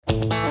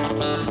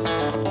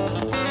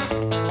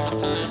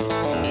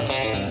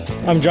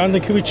I'm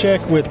Jonathan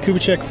Kubicek with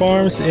Kubicek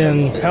Farms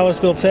in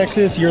Hallettsville,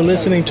 Texas. You're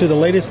listening to the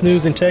latest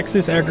news in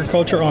Texas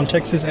agriculture on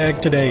Texas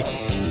Ag Today.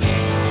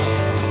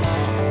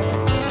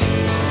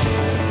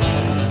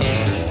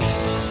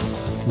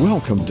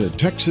 Welcome to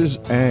Texas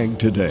Ag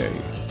Today,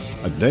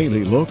 a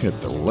daily look at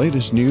the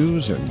latest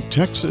news in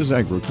Texas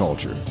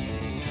agriculture.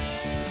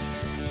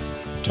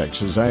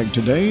 Texas Ag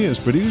Today is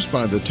produced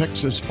by the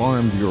Texas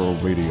Farm Bureau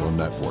Radio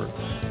Network,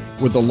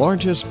 with the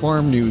largest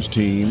farm news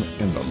team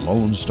in the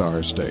Lone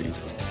Star State.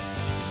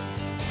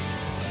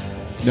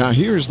 Now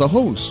here's the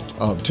host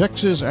of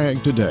Texas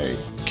Ag Today,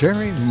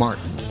 Kerry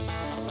Martin.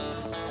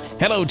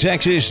 Hello,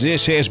 Texas.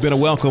 This has been a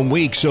welcome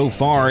week so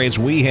far as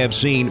we have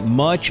seen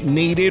much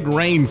needed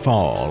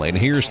rainfall. And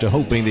here's to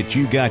hoping that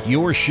you got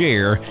your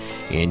share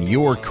in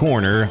your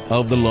corner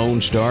of the Lone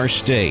Star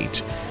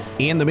State.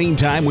 In the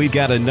meantime, we've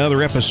got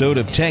another episode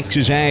of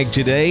Texas Ag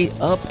Today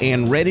up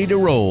and ready to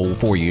roll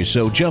for you,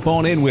 so jump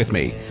on in with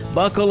me.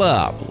 Buckle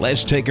up.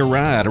 Let's take a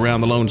ride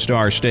around the Lone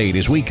Star State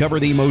as we cover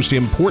the most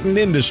important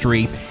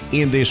industry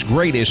in this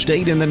greatest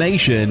state in the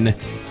nation,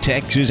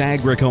 Texas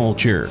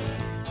agriculture.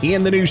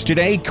 In the news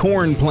today,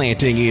 corn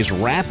planting is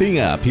wrapping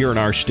up here in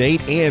our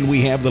state, and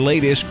we have the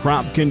latest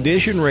crop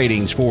condition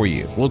ratings for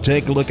you. We'll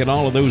take a look at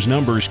all of those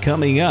numbers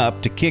coming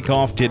up to kick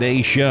off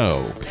today's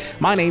show.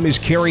 My name is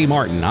Kerry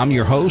Martin. I'm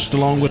your host,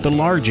 along with the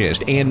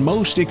largest and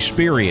most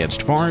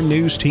experienced farm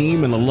news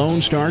team in the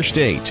Lone Star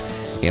State.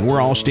 And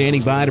we're all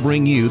standing by to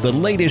bring you the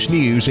latest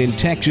news in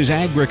Texas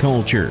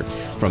agriculture,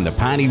 from the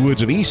piney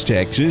woods of East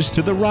Texas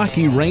to the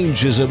rocky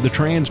ranges of the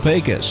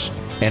Trans-Pecos,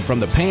 and from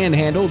the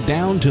Panhandle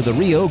down to the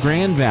Rio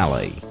Grande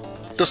Valley.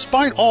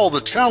 Despite all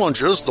the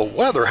challenges the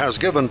weather has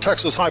given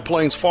Texas High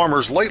Plains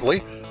farmers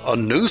lately, a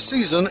new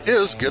season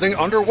is getting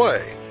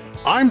underway.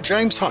 I'm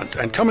James Hunt,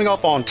 and coming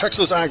up on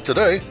Texas Ag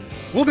Today,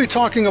 we'll be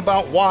talking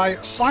about why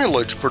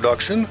silage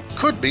production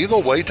could be the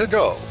way to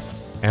go.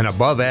 An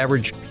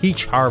above-average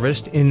peach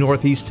harvest in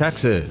Northeast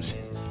Texas.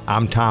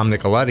 I'm Tom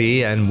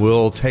Nicoletti, and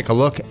we'll take a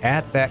look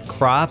at that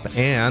crop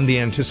and the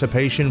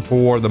anticipation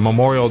for the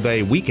Memorial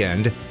Day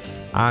weekend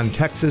on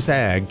Texas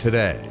Ag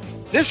Today.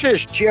 This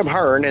is Jim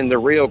Hearn in the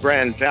Rio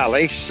Grande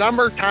Valley.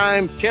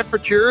 Summertime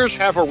temperatures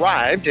have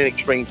arrived in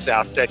extreme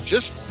South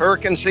Texas.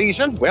 Hurricane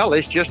season, well,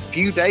 it's just a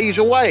few days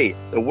away.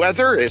 The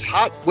weather is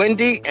hot,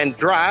 windy, and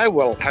dry.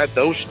 We'll have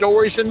those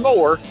stories and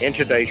more in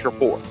today's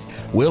report.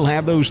 We'll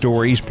have those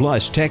stories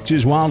plus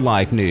Texas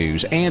wildlife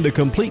news and a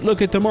complete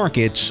look at the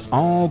markets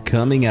all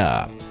coming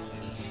up.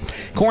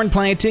 Corn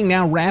planting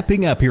now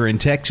wrapping up here in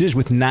Texas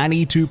with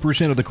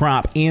 92% of the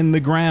crop in the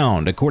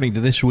ground, according to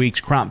this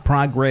week's Crop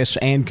Progress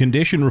and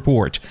Condition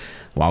Report.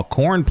 While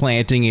corn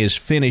planting is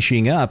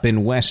finishing up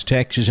in West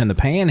Texas and the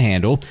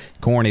Panhandle,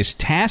 corn is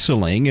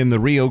tasseling in the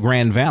Rio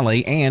Grande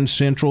Valley and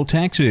Central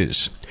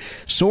Texas.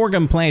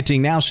 Sorghum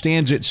planting now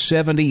stands at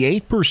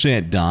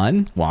 78%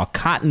 done, while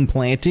cotton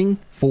planting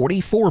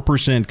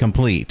 44%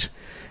 complete.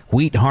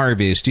 Wheat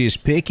harvest is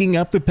picking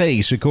up the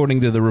pace. According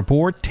to the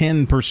report,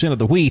 10% of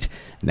the wheat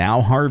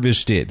now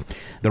harvested.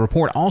 The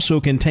report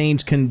also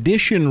contains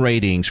condition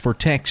ratings for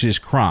Texas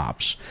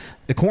crops.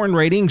 The corn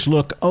ratings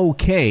look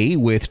okay,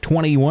 with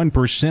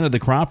 21% of the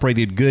crop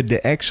rated good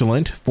to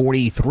excellent,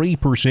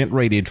 43%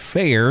 rated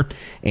fair,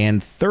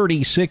 and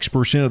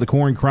 36% of the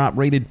corn crop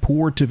rated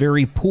poor to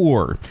very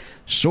poor.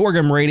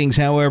 Sorghum ratings,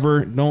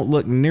 however, don't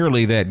look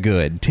nearly that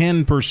good.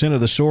 10%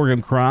 of the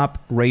sorghum crop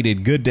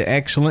rated good to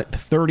excellent,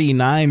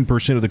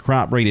 39% of the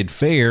crop rated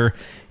fair,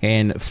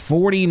 and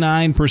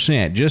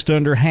 49%, just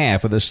under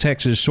half of this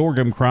Texas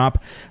sorghum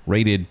crop,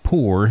 rated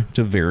poor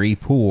to very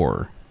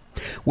poor.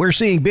 We're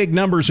seeing big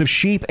numbers of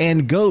sheep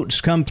and goats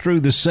come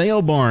through the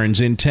sale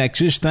barns in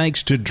Texas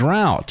thanks to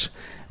drought.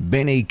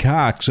 Benny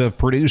Cox of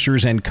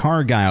Producers and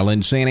Cargyle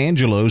in San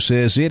Angelo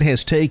says it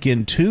has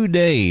taken 2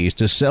 days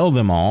to sell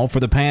them all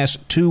for the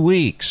past 2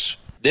 weeks.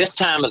 This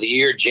time of the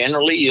year,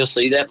 generally, you'll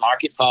see that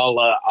market fall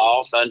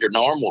off under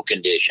normal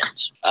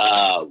conditions.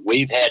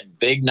 We've had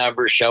big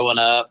numbers showing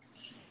up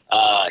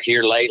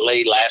here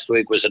lately. Last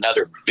week was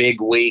another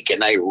big week,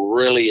 and they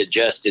really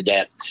adjusted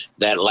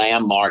that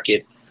lamb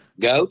market.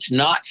 Goats,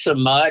 not so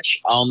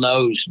much on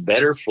those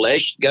better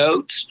fleshed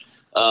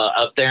goats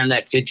up there in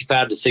that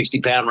 55 to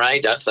 60 pound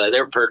range. I'd say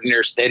they're pretty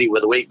near steady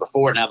with the week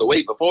before. Now, the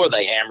week before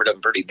they hammered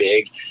them pretty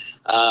big,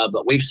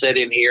 but we've sat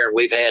in here and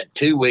we've had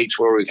 2 weeks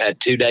where we've had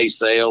 2-day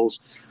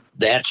sales.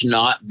 That's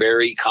not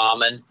very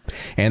common.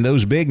 And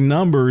those big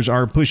numbers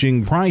are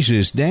pushing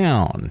prices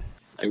down.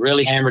 They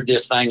really hammered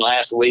this thing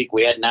last week.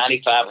 We had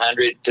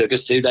 9,500. Took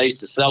us 2 days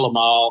to sell them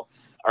all.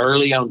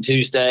 Early on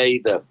Tuesday,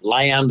 the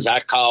lambs,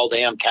 I called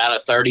them kind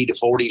of 30 to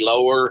 40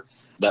 lower.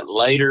 But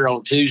later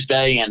on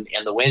Tuesday and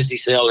the Wednesday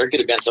sale, there could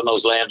have been some of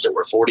those lambs that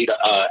were $40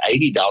 to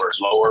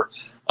 $80 lower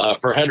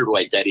per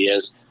hundredweight, that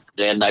is,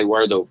 than they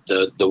were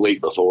the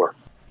week before.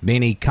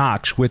 Benny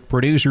Cox with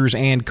Producers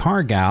and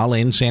Cargyle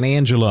in San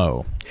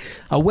Angelo.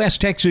 A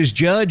West Texas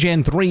judge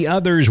and 3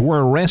 others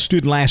were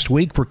arrested last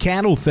week for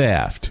cattle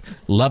theft.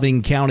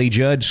 Loving County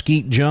Judge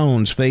Skeet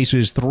Jones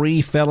faces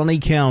 3 felony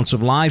counts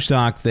of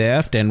livestock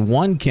theft and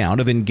 1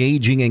 count of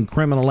engaging in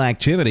criminal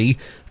activity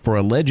for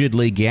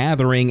allegedly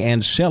gathering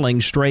and selling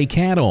stray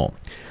cattle.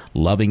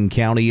 Loving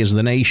County is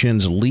the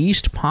nation's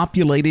least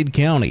populated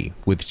county,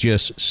 with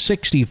just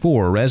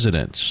 64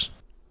 residents.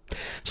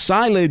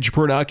 Silage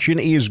production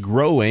is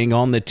growing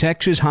on the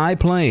Texas High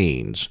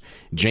Plains.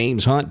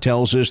 James Hunt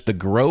tells us the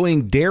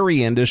growing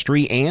dairy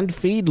industry and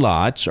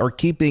feedlots are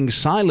keeping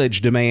silage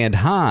demand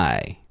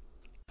high.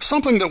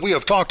 Something that we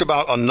have talked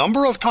about a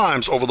number of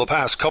times over the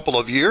past couple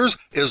of years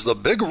is the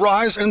big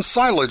rise in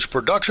silage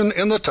production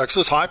in the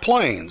Texas High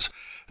Plains.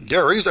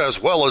 Dairies,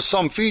 as well as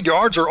some feed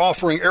yards, are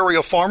offering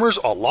area farmers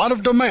a lot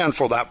of demand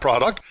for that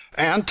product,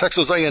 and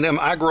Texas A&M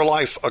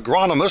AgriLife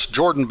agronomist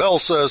Jordan Bell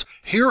says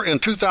here in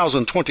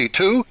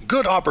 2022,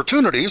 good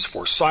opportunities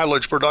for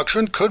silage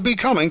production could be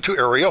coming to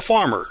area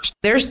farmers.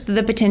 There's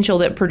the potential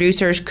that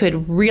producers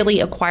could really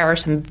acquire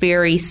some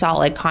very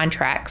solid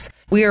contracts.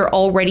 We are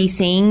already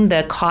seeing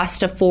the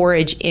cost of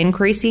forage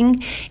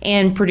increasing,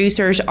 and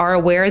producers are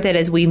aware that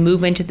as we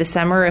move into the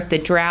summer, if the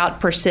drought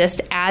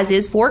persists as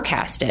is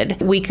forecasted,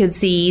 we could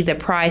see the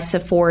price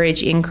of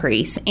forage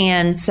increase.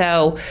 And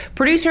so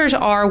producers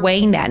are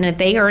weighing that. And if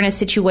they are in a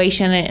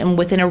situation and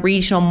within a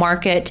regional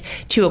market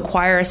to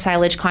acquire a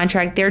silage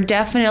contract, they're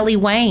definitely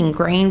weighing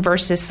grain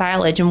versus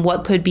silage and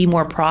what could be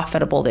more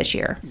profitable this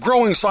year.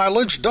 Growing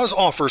silage does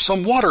offer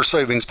some water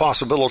savings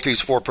possibilities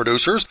for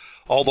producers,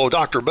 although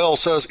Dr. Bell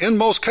says in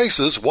most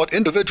cases what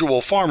individual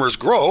farmers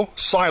grow,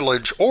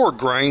 silage or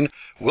grain,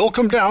 will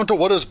come down to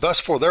what is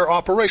best for their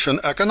operation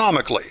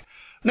economically.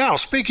 Now,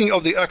 speaking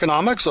of the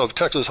economics of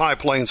Texas High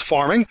Plains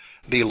farming,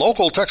 the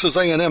local Texas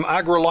A&M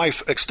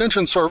AgriLife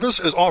Extension Service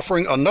is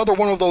offering another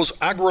one of those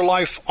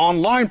AgriLife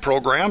online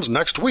programs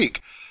next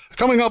week.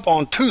 Coming up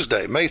on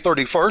Tuesday, May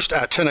 31st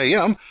at 10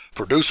 a.m.,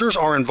 producers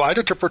are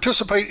invited to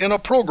participate in a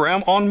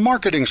program on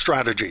marketing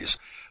strategies.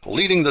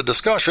 Leading the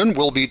discussion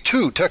will be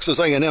 2 Texas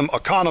A&M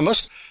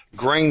economists,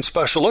 grain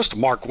specialist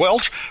Mark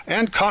Welch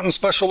and cotton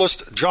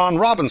specialist John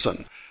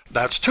Robinson.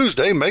 That's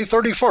Tuesday, May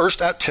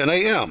 31st at 10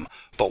 a.m.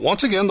 But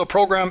once again, the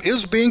program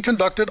is being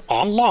conducted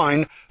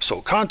online, so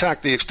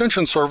contact the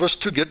Extension Service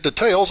to get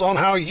details on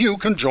how you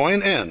can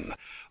join in.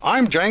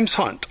 I'm James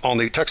Hunt on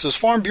the Texas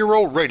Farm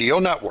Bureau Radio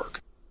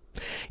Network.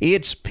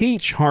 It's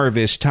peach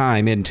harvest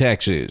time in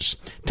Texas.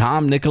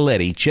 Tom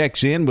Nicoletti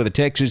checks in with a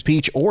Texas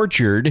Peach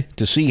Orchard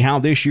to see how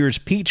this year's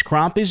peach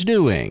crop is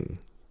doing.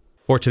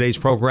 For today's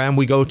program,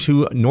 we go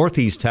to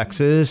Northeast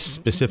Texas,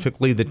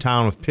 specifically the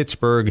town of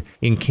Pittsburg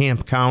in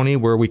Camp County,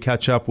 where we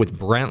catch up with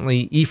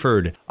Brantley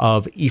Eford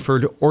of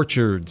Eford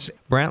Orchards.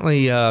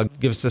 Brantley,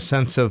 give us a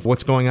sense of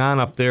what's going on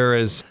up there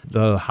as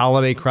the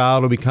holiday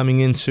crowd will be coming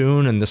in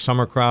soon and the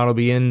summer crowd will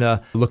be in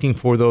looking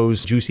for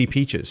those juicy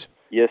peaches.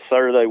 Yes,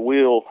 sir, they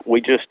will.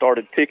 We just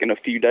started picking a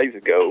few days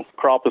ago.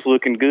 Crop is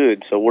looking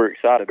good, so we're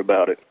excited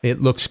about it.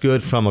 It looks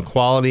good from a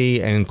quality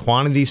and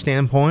quantity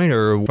standpoint,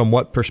 or from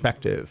what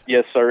perspective?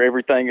 Yes, sir,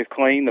 everything is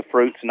clean. The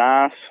fruit's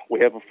nice. We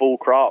have a full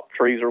crop.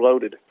 Trees are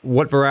loaded.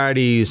 What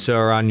varieties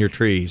are on your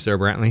trees there,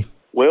 Brantley?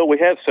 Well, we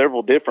have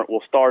several different.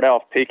 We'll start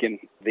off picking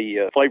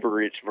the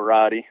flavor-rich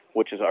variety,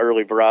 which is an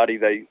early variety.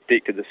 They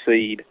stick to the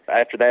seed.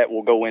 After that,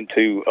 we'll go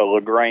into a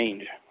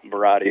LaGrange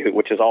variety,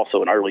 which is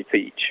also an early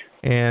peach.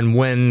 And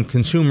when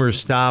consumers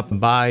stop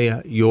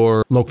by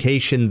your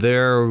location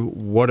there,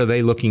 what are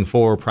they looking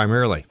for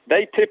primarily?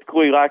 They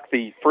typically like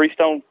the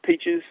Freestone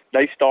peaches.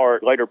 They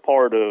start later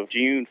part of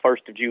June,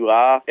 1st of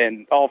July,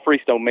 and all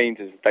Freestone means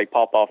is they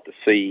pop off the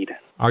seed.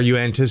 Are you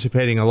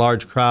anticipating a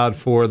large crowd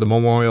for the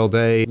Memorial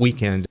Day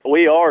weekend?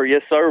 We are,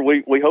 yes, sir.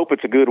 We hope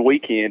it's a good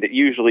weekend. It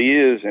usually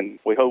is, and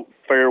we hope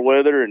fair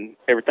weather and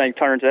everything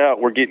turns out.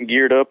 We're getting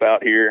geared up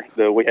out here.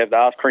 We have the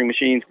ice cream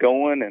machines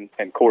going and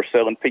of course,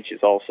 selling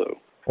peaches also.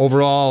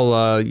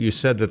 Overall, you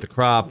said that the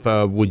crop,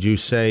 would you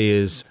say,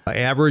 is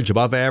average,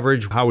 above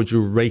average? How would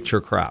you rate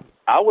your crop?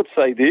 I would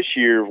say this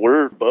year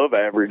we're above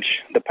average.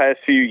 The past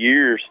few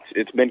years,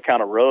 it's been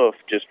kind of rough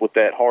just with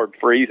that hard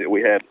freeze that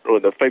we had or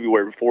the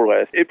February before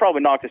last. It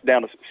probably knocked us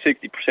down to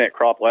 60%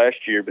 crop last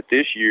year, but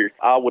this year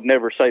I would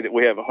never say that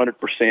we have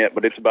 100%,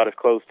 but it's about as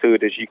close to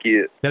it as you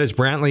get. That is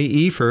Brantley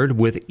Eford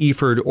with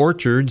Eford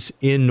Orchards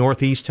in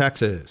Northeast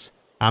Texas.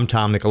 I'm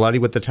Tom Nicoletti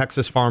with the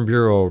Texas Farm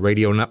Bureau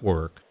Radio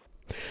Network.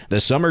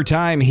 The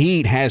summertime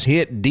heat has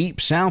hit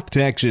deep South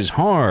Texas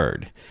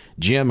hard.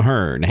 Jim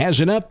Hearn has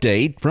an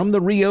update from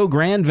the Rio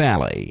Grande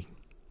Valley.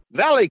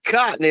 Valley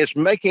cotton is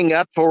making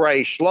up for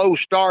a slow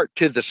start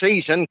to the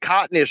season.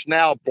 Cotton is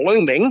now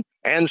blooming,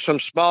 and some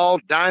small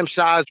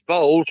dime-sized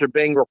bolls are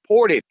being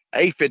reported.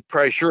 Aphid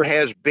pressure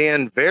has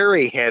been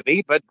very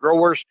heavy, but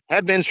growers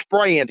have been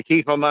spraying to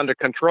keep them under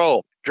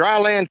control.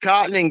 Dryland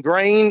cotton and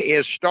grain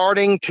is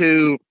starting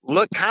to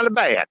look kind of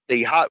bad.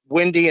 The hot,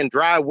 windy, and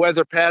dry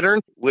weather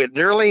pattern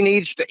nearly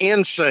needs to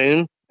end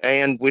soon,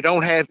 and we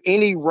don't have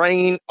any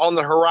rain on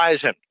the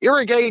horizon.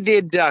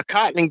 Irrigated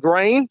cotton and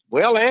grain,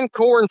 well, and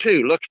corn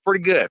too, looks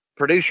pretty good.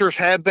 Producers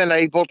have been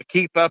able to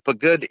keep up a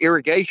good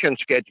irrigation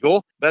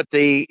schedule, but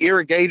the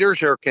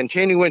irrigators are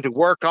continuing to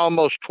work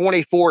almost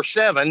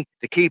 24/7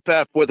 to keep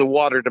up with the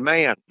water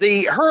demand.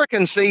 The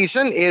hurricane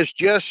season is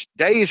just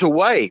days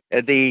away.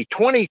 The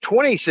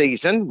 2020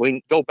 season,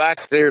 we go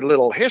back to their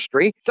little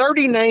history,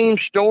 30 named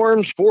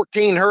storms,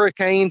 14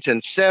 hurricanes,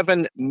 and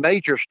 7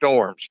 major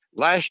storms.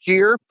 Last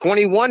year,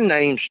 21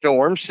 named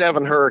storms,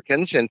 7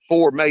 hurricanes, and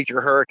 4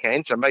 major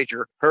hurricanes. A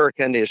major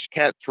hurricane is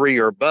Cat 3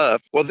 or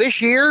above. Well,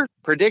 this year,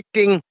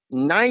 predicting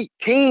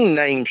 19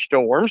 named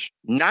storms,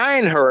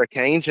 9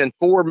 hurricanes, and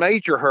 4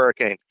 major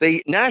hurricanes.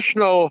 The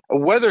National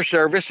Weather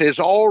Service is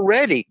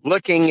already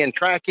looking and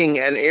tracking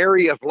an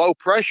area of low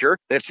pressure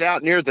that's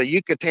out near the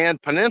Yucatan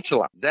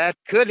Peninsula. That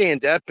could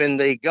end up in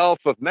the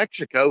Gulf of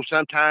Mexico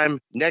sometime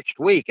next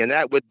week, and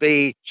that would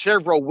be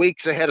several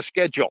weeks ahead of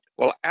schedule.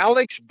 Well,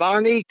 Alex,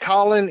 Bonnie,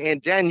 Colin,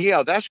 and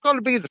Danielle, that's going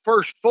to be the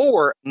first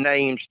 4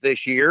 names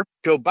this year.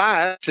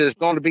 Tobias is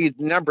going to be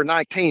number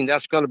 19.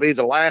 That's going to be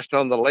the last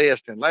on the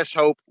list, and let's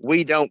hope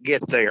we don't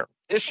get there.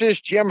 This is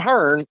Jim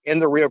Hearn in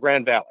the Rio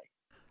Grande Valley.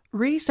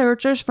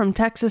 Researchers from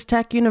Texas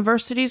Tech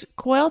University's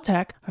Quail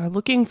Tech are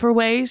looking for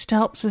ways to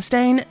help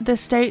sustain the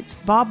state's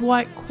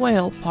bobwhite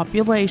quail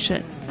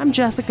population. I'm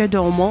Jessica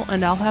Domel,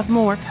 and I'll have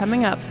more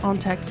coming up on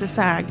Texas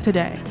Ag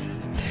Today.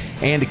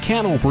 And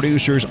cattle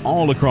producers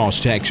all across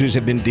Texas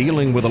have been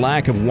dealing with a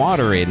lack of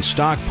water in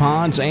stock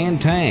ponds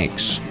and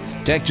tanks.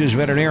 Texas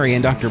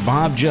veterinarian Dr.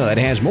 Bob Judd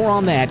has more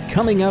on that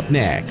coming up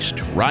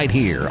next, right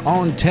here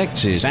on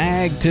Texas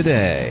Ag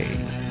Today.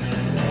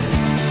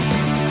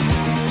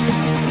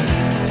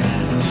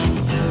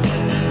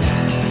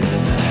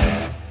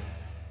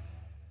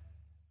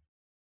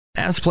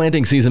 As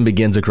planting season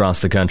begins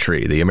across the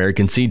country, the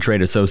American Seed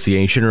Trade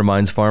Association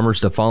reminds farmers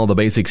to follow the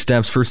basic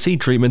steps for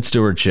seed treatment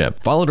stewardship.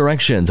 Follow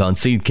directions on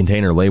seed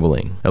container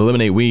labeling.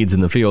 Eliminate weeds in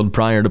the field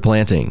prior to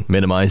planting.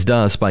 Minimize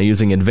dust by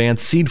using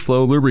advanced seed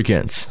flow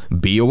lubricants.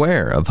 Be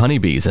aware of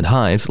honeybees and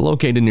hives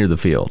located near the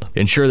field.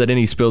 Ensure that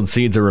any spilled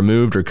seeds are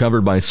removed or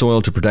covered by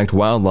soil to protect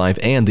wildlife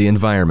and the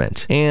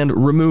environment.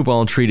 And remove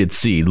all treated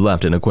seed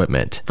left in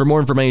equipment. For more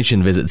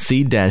information, visit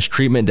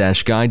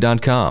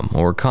seed-treatment-guide.com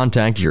or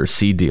contact your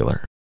seed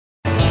dealer.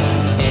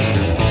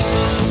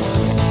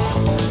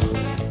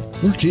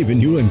 We're keeping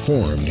you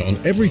informed on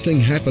everything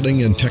happening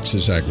in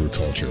Texas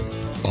agriculture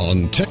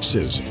on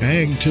Texas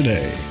Ag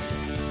Today.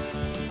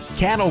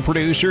 Cattle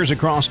producers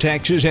across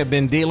Texas have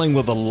been dealing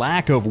with a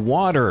lack of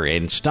water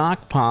in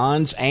stock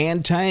ponds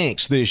and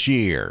tanks this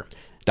year.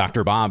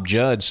 Dr. Bob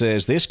Judd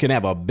says this can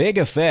have a big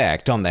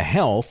effect on the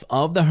health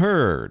of the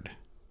herd.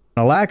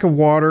 A lack of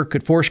water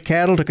could force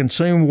cattle to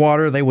consume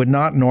water they would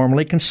not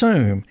normally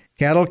consume.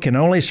 Cattle can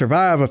only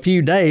survive a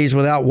few days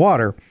without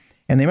water,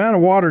 and the amount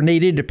of water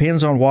needed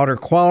depends on water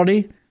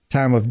quality,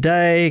 time of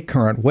day,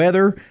 current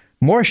weather,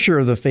 moisture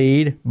of the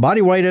feed,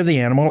 body weight of the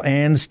animal,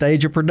 and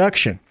stage of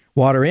production.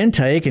 Water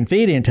intake and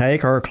feed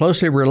intake are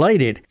closely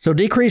related, so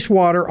decreased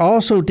water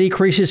also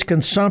decreases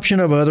consumption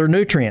of other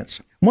nutrients.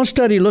 One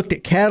study looked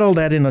at cattle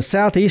that in the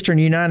southeastern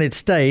United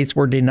States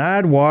were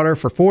denied water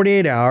for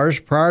 48 hours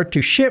prior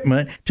to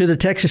shipment to the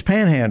Texas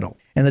Panhandle.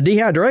 And the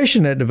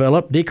dehydration that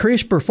developed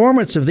decreased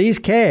performance of these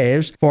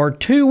calves for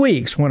 2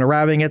 weeks when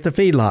arriving at the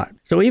feedlot.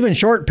 So even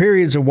short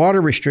periods of water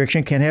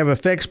restriction can have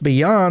effects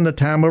beyond the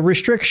time of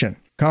restriction.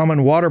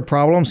 Common water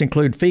problems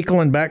include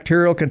fecal and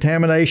bacterial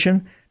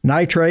contamination,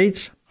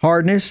 nitrates,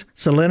 hardness,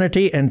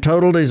 salinity, and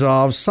total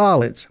dissolved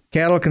solids.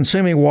 Cattle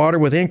consuming water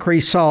with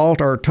increased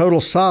salt or total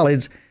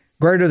solids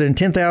greater than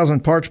 10,000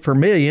 parts per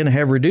million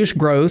have reduced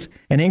growth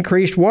and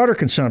increased water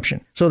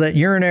consumption so that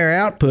urinary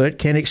output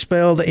can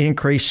expel the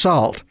increased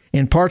salt.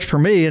 In parts per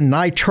million,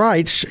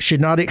 nitrites should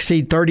not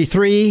exceed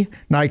 33,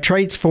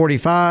 nitrates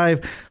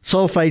 45,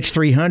 sulfates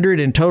 300,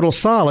 and total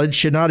solids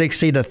should not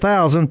exceed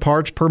 1,000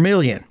 parts per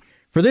million.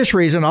 For this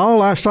reason, all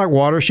livestock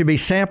water should be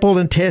sampled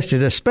and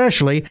tested,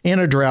 especially in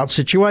a drought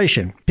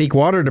situation. Peak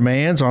water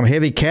demands on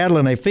heavy cattle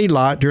in a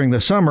feedlot during the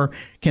summer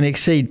can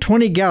exceed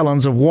 20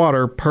 gallons of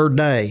water per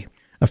day.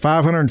 A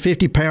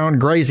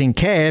 550-pound grazing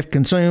calf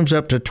consumes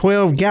up to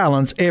 12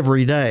 gallons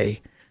every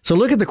day. So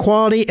look at the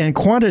quality and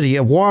quantity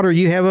of water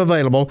you have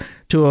available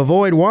to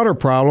avoid water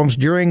problems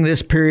during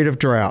this period of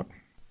drought.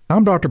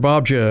 I'm Dr.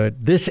 Bob Judd.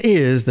 This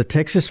is the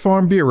Texas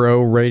Farm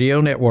Bureau Radio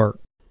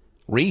Network.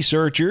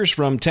 Researchers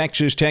from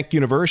Texas Tech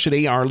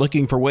University are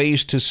looking for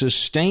ways to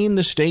sustain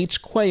the state's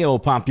quail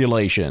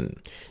population.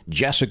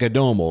 Jessica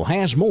Domel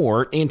has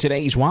more in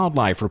today's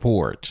Wildlife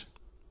Report.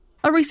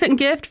 A recent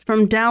gift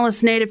from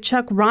Dallas native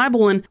Chuck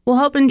Reibelin will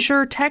help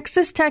ensure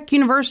Texas Tech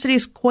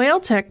University's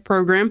Quail Tech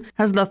program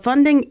has the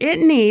funding it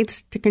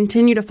needs to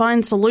continue to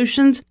find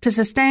solutions to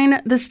sustain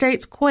the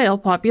state's quail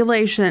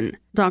population.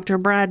 Dr.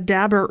 Brad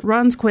Dabbert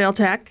runs Quail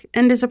Tech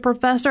and is a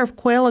professor of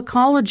quail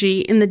ecology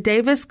in the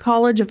Davis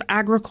College of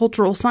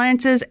Agricultural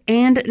Sciences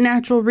and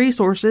Natural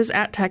Resources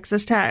at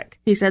Texas Tech.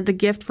 He said the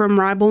gift from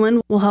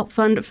Ribeland will help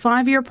fund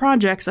 5-year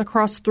projects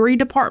across 3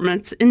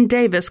 departments in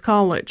Davis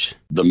College.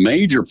 The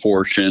major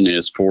portion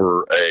is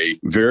for a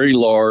very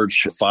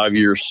large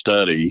 5-year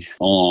study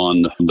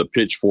on the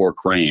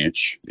Pitchfork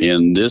Ranch.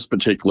 In this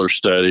particular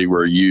study,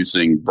 we're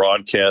using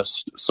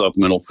broadcast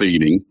supplemental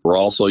feeding. We're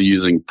also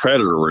using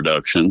predator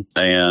reduction,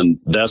 and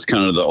that's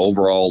kind of the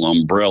overall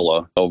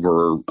umbrella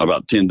over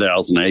about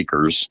 10,000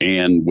 acres.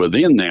 And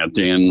within that,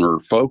 then, we're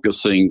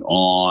focusing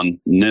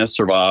on nest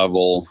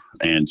survival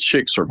and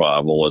chick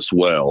survival as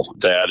well.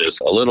 That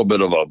is a little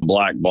bit of a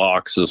black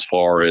box as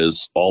far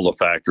as all the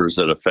factors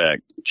that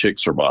affect chick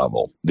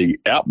survival. The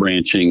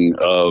outbranching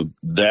of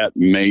that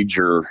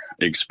major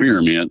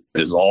experiment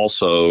is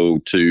also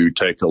to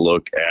take a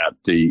look at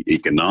the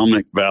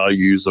economic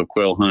values of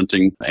quail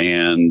hunting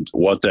and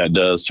what that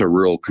does to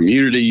rural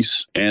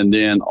communities. And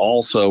then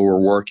also we're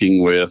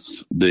working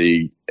with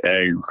the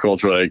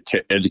Agricultural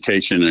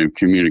Education and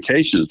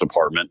Communications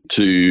Department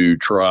to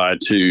try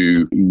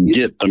to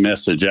get the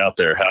message out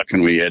there. How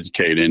can we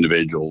educate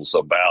individuals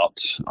about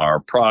our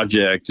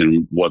project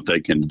and what they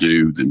can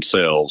do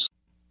themselves?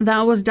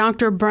 That was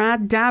Dr.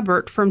 Brad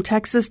Dabbert from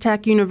Texas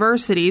Tech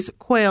University's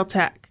Quail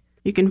Tech.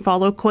 You can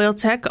follow Quail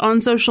Tech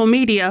on social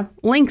media.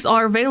 Links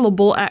are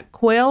available at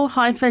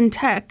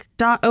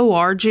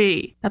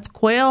quail-tech.org. That's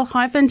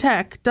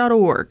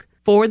quail-tech.org.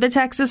 For the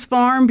Texas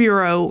Farm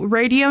Bureau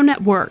Radio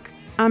Network,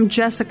 I'm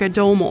Jessica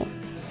Domel.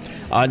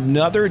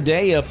 Another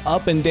day of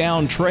up and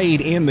down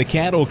trade in the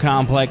cattle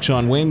complex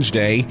on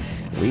Wednesday.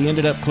 We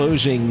ended up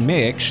closing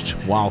mixed,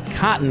 while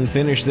cotton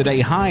finished the day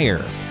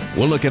higher.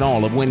 We'll look at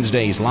all of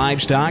Wednesday's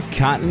livestock,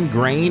 cotton,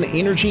 grain,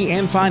 energy,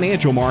 and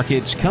financial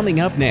markets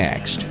coming up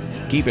next.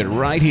 Keep it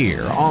right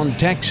here on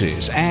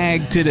Texas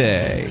Ag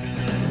Today.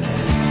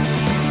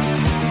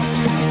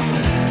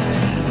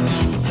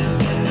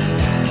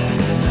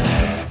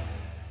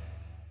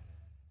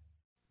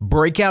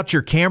 Break out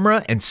your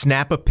camera and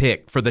snap a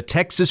pic for the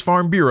Texas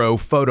Farm Bureau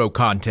photo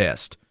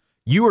contest.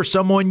 You or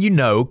someone you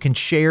know can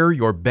share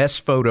your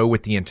best photo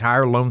with the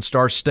entire Lone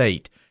Star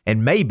State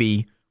and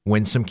maybe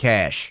win some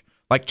cash,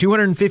 like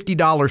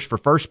 $250 for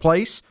first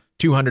place,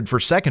 $200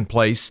 for second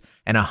place,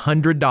 and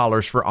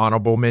 $100 for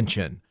honorable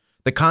mention.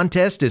 The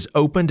contest is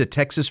open to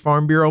Texas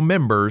Farm Bureau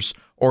members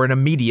or an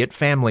immediate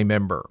family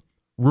member.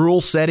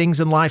 Rural settings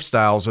and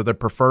lifestyles are the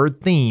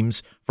preferred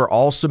themes for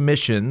all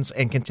submissions,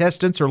 and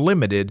contestants are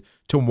limited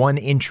to 1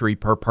 entry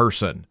per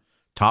person.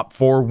 Top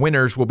 4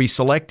 winners will be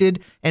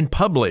selected and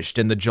published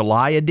in the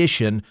July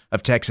edition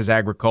of Texas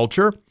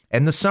Agriculture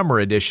and the summer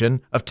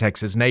edition of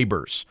Texas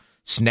Neighbors.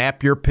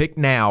 Snap your pic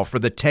now for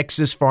the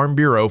Texas Farm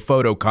Bureau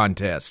photo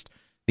contest.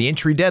 The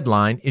entry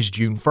deadline is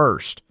June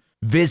 1st.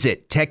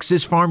 Visit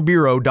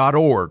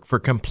TexasFarmBureau.org for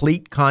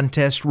complete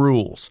contest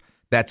rules.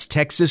 That's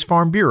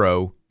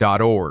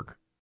TexasFarmBureau.org.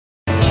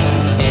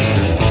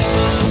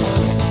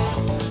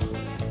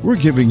 We're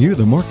giving you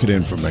the market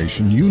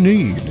information you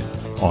need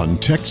on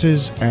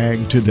Texas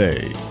Ag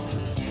Today.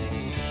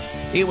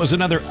 It was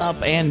another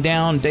up and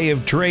down day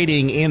of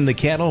trading in the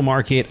cattle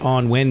market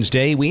on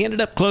Wednesday. We ended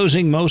up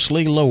closing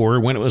mostly lower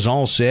when it was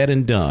all said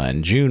and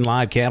done. June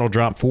live cattle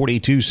dropped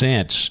 42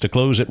 cents to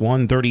close at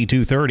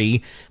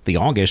 $132.30. The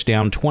August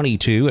down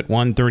 22 at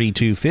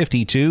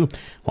 $132.52,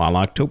 while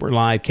October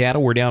live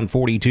cattle were down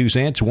 42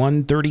 cents,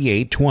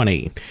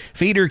 $138.20.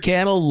 Feeder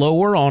cattle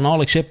lower on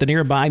all except the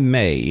nearby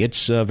May.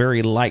 It's a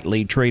very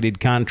lightly traded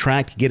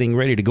contract getting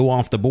ready to go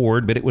off the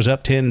board, but it was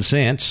up 10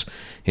 cents.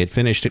 It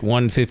finished at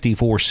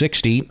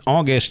 $154.60.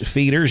 August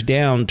feeders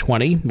down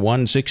 20,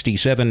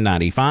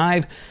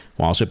 $167.95,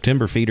 while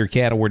September feeder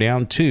cattle were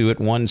down 2 at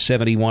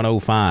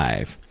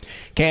 $171.05.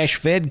 Cash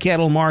fed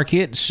cattle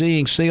market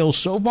seeing sales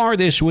so far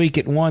this week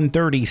at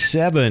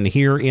 $137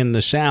 here in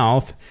the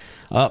South.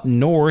 Up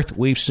north,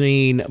 we've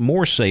seen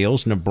more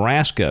sales.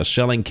 Nebraska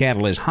selling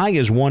cattle as high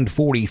as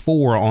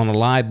 $144 on a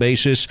live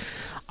basis.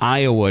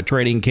 Iowa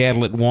trading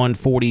cattle at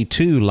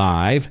 $142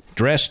 live.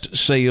 Dressed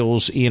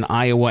sales in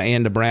Iowa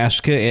and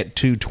Nebraska at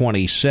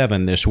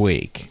 $227 this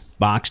week.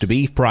 Boxed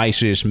beef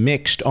prices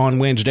mixed on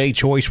Wednesday.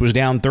 Choice was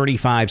down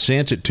 35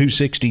 cents at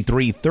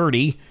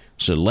 $263.30.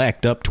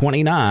 Select up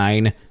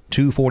 29,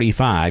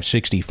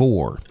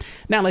 $245.64.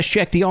 Now let's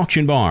check the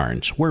auction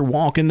barns. We're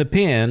walking the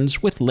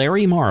pens with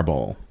Larry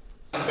Marble.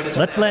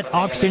 Let's let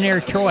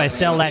auctioneer Troy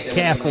sell that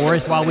calf for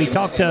us while we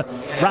talk to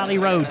Riley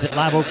Rhodes at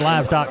Live Oak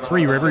Livestock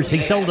Three Rivers.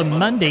 He sold them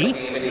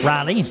Monday.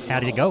 Riley, how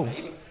did it go?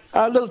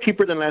 A little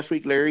cheaper than last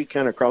week, Larry,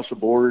 kind of across the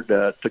board.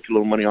 Took a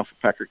little money off of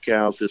Packer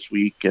cows this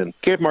week. And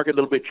calf market a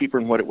little bit cheaper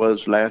than what it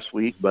was last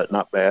week, but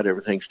not bad.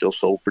 Everything still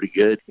sold pretty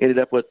good. Ended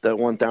up with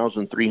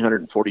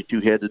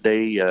 1,342 head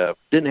today.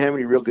 Didn't have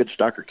any real good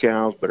stocker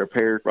cows, but our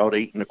pairs brought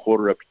 8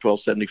 1/4 up to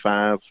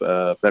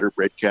 $12.75. Better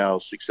bred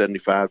cows,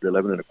 $6.75 to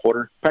 $11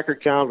 1/4. Packer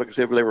cows, like I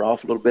said, they were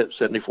off a little bit,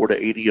 74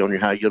 to 80 on your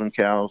high yielding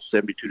cows,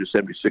 72 to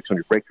 76 on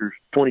your breakers,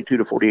 22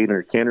 to 48 on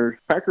your canners.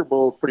 Packer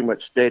bull pretty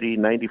much steady,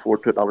 94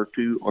 to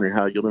 $1.02 on your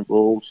high yielding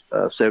yielding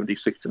bulls,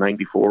 76 to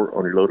 94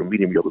 on your low to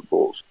medium yielding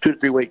bulls. 2 to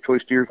 3 weight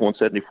choice steers,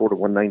 174 to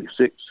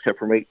 196.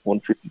 Heifer mate,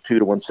 152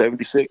 to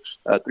 176.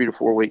 3 to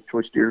 4 weight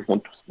choice steers,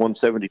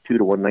 172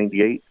 to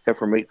 198.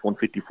 Heifer mate,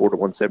 154 to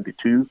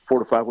 172. 4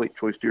 to 5 weight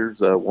choice steers,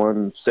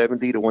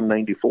 170 to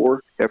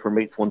 194. Heifer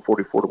mates,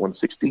 144 to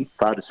 160.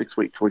 5 to 6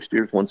 weight choice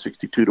steers,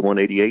 162 to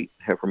 188.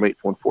 Heifer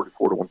mates,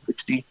 144 to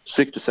 160.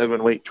 6 to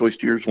 7 weight choice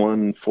steers,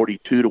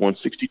 142 to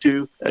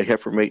 162.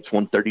 Heifer mates,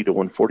 130 to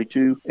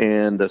 142.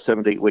 And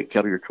 7 to 8 weight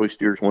cattle choice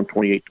steers,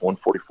 128 to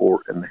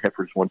 144. And the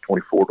heifers,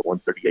 124 to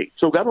 138.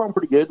 So got along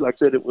pretty good. Like I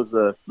said, it was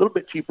a little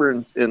bit cheaper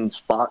in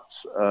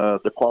spots.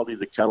 The quality of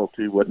the cattle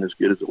too wasn't as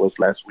good as it was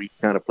last week.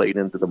 Kind of played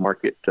into the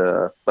market,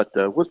 but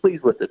was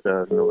pleased with it.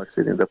 Like I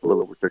said, ended up a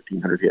little over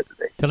 1,300 head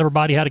today. Tell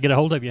everybody how to get a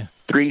hold of you.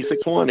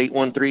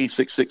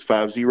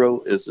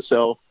 361-813-6650 is the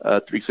cell.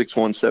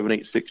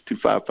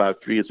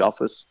 361-786-2553 is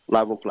office.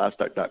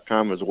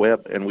 LiveOakLivestock.com is the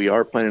web, and we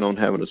are planning on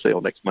having a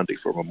sale next Monday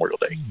for Memorial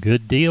Day.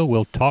 Good deal.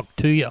 We'll talk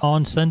to you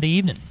on Sunday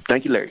evening.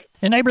 Thank you, Larry.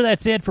 And neighbor,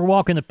 that's it for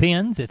Walking the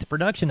Pens. It's a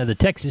production of the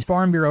Texas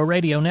Farm Bureau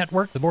Radio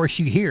Network. The voice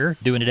you hear,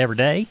 doing it every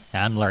day.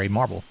 I'm Larry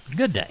Marble.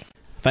 Good day.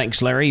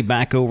 Thanks, Larry.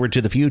 Back over to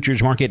the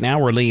futures market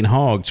now, where lean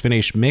hogs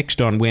finished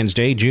mixed on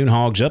Wednesday. June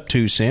hogs up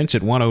 2 cents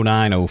at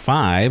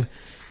 109.05.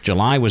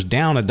 July was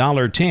down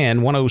 $1.10,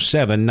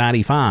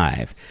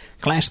 107.95.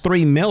 Class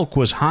 3 milk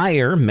was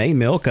higher. May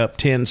milk up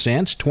 10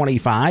 cents,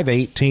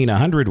 25.18 a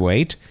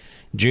hundredweight.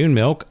 June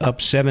milk up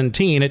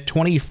 17 at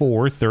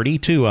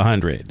 24.32 a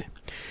hundred.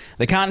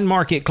 The cotton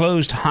market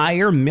closed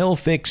higher, mill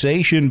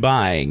fixation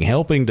buying,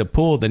 helping to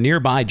pull the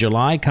nearby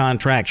July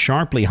contract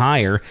sharply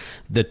higher.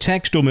 The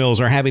textile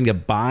mills are having to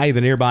buy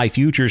the nearby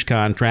futures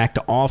contract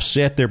to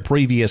offset their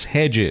previous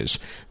hedges.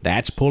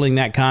 That's pulling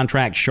that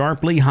contract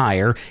sharply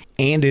higher,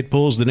 and it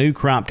pulls the new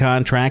crop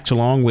contracts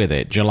along with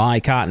it. July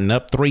cotton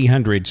up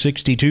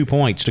 362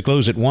 points to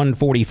close at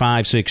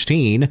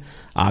 145.16.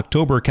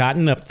 October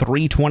cotton up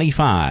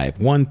 325,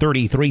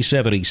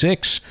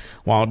 133.76,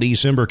 while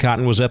December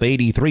cotton was up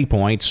 83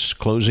 points,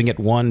 closing at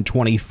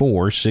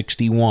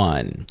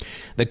 124.61.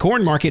 The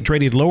corn market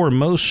traded lower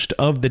most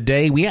of the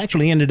day. We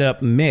actually ended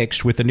up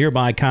mixed, with the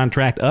nearby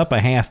contract up a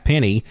half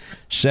penny,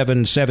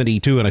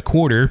 7.72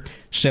 1/4.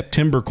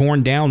 September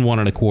corn down 1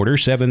 1/4,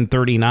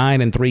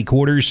 7.39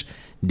 3/4.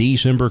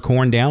 December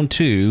corn down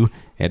 2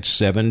 at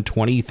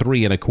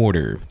 7.23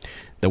 1/4.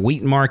 The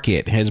wheat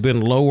market has been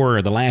lower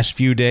the last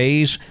few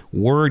days.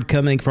 Word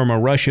coming from a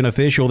Russian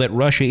official that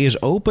Russia is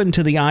open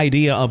to the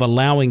idea of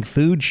allowing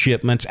food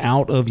shipments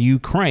out of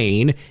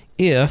Ukraine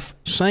if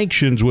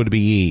sanctions would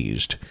be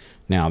eased.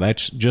 Now,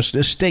 that's just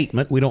a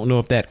statement. We don't know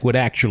if that would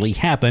actually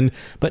happen,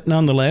 but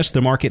nonetheless,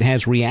 the market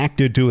has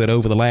reacted to it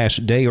over the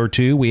last day or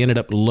two. We ended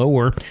up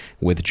lower,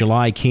 with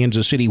July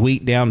Kansas City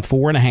wheat down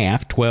 4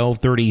 1/2,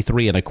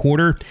 12.33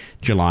 1/4.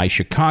 July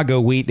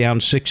Chicago wheat down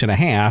 6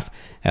 1/2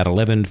 at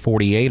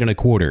 11.48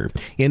 1/4.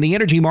 In the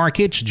energy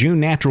markets, June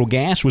natural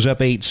gas was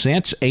up 8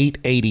 cents,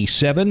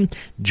 8.87.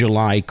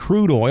 July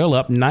crude oil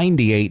up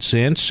 98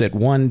 cents at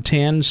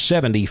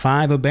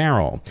 110.75 a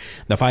barrel.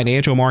 The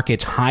financial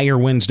markets higher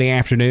Wednesday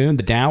afternoon.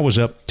 The Dow was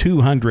up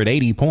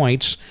 280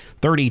 points,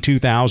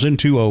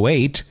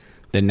 32,208.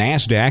 The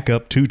Nasdaq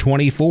up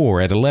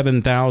 224 at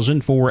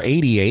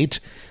 11,488.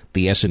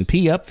 The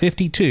S&P up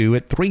 52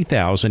 at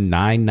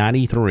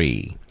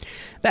 3,993.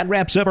 That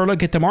wraps up our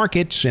look at the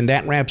markets, and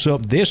that wraps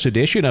up this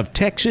edition of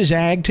Texas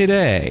Ag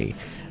Today.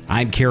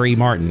 I'm Kerry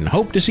Martin.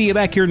 Hope to see you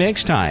back here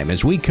next time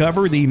as we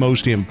cover the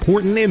most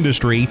important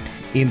industry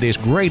in this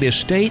greatest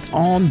state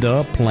on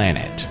the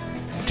planet,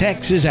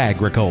 Texas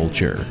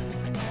agriculture.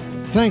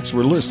 Thanks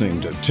for listening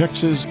to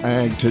Texas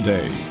Ag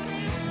Today.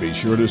 Be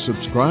sure to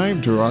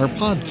subscribe to our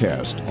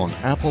podcast on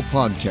Apple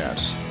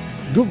Podcasts,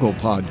 Google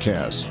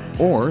Podcasts,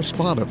 or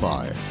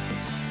Spotify.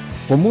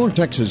 For more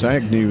Texas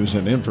Ag news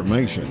and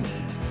information,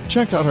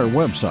 check out our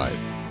website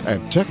at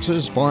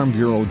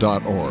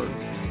texasfarmbureau.org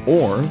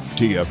or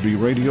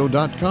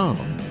tfbradio.com.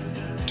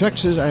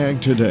 Texas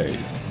Ag Today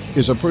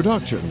is a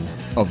production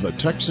of the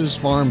Texas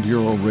Farm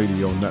Bureau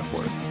Radio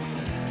Network.